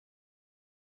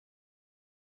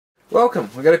Welcome.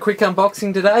 We've got a quick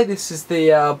unboxing today. This is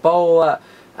the Bowler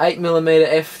 8mm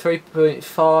f3.5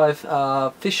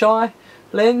 fisheye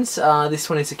lens. This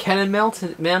one is a Canon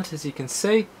mount as you can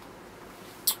see.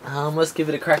 Let's give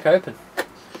it a crack open.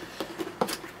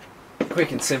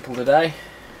 Quick and simple today.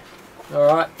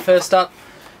 Alright, first up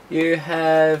you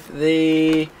have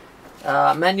the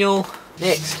manual.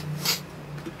 Next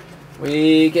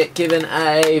we get given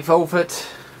a velvet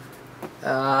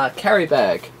carry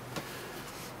bag.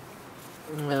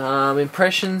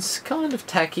 Impressions, kind of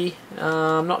tacky.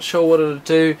 I'm not sure what it'll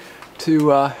do to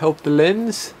help the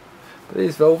lens, but it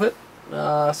is velvet,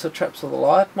 so it traps all the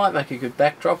light. Might make a good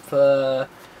backdrop for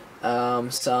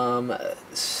some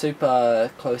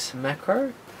super close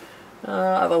macro.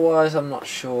 Otherwise I'm not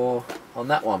sure on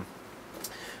that one.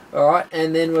 Alright,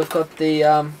 and then we've got the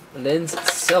lens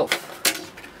itself.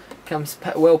 Comes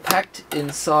well packed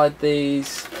inside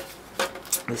this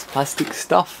plastic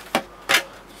stuff.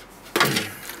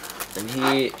 And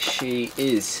here she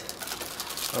is.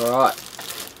 Alright.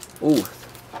 Ooh,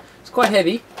 it's quite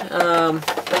heavy.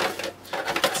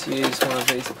 Let's use one of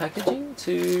these packaging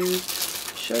to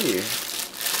show you.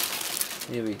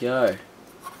 Here we go.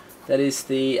 That is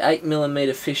the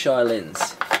 8mm fisheye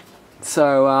lens.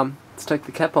 So let's take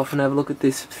the cap off and have a look at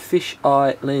this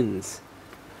fisheye lens.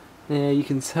 Now you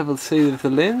can have a see of the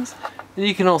lens, and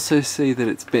you can also see that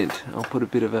it's bent. I'll put a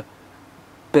bit of a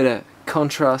better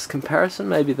contrast comparison.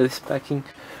 Maybe this backing,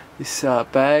 this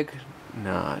bag,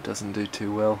 no, it doesn't do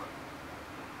too well,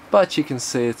 but you can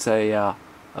see it's a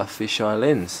fisheye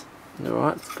lens.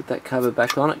 Alright, let's put that cover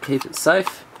back on it, keep it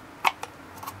safe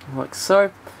like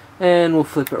so, and we'll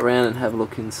flip it around and have a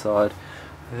look inside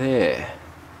there.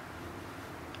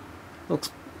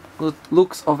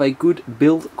 Looks of a good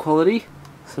build quality,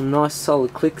 some nice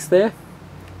solid clicks there.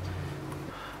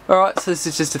 Alright, so this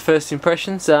is just the first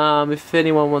impressions. If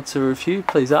anyone wants a review,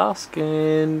 please ask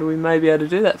and we may be able to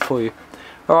do that for you.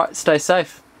 Alright, stay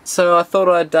safe. So I thought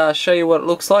I'd show you what it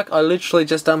looks like. I literally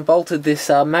just unbolted this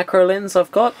macro lens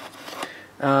I've got.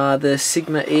 The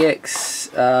Sigma EX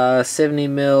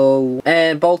 70mm,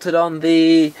 and bolted on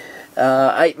the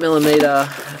 8mm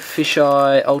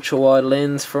fisheye ultra wide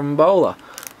lens from Bowler.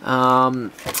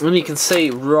 And you can see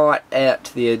right out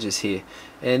to the edges here.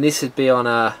 And this would be on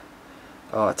a,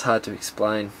 oh, it's hard to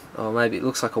explain. Oh, maybe it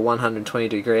looks like a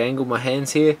 120-degree angle. My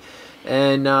hands here,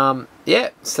 and yeah.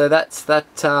 So that's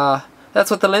what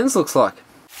the lens looks like.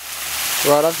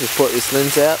 Right, I've just brought this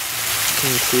lens out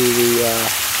into the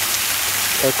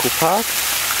local park.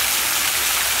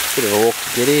 Bit of a walk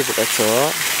to get here, but that's all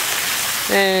right.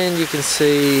 And you can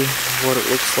see what it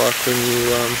looks like when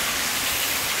you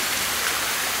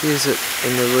use it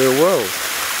in the real world.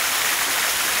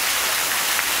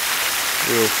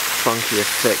 Real funky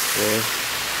effect there.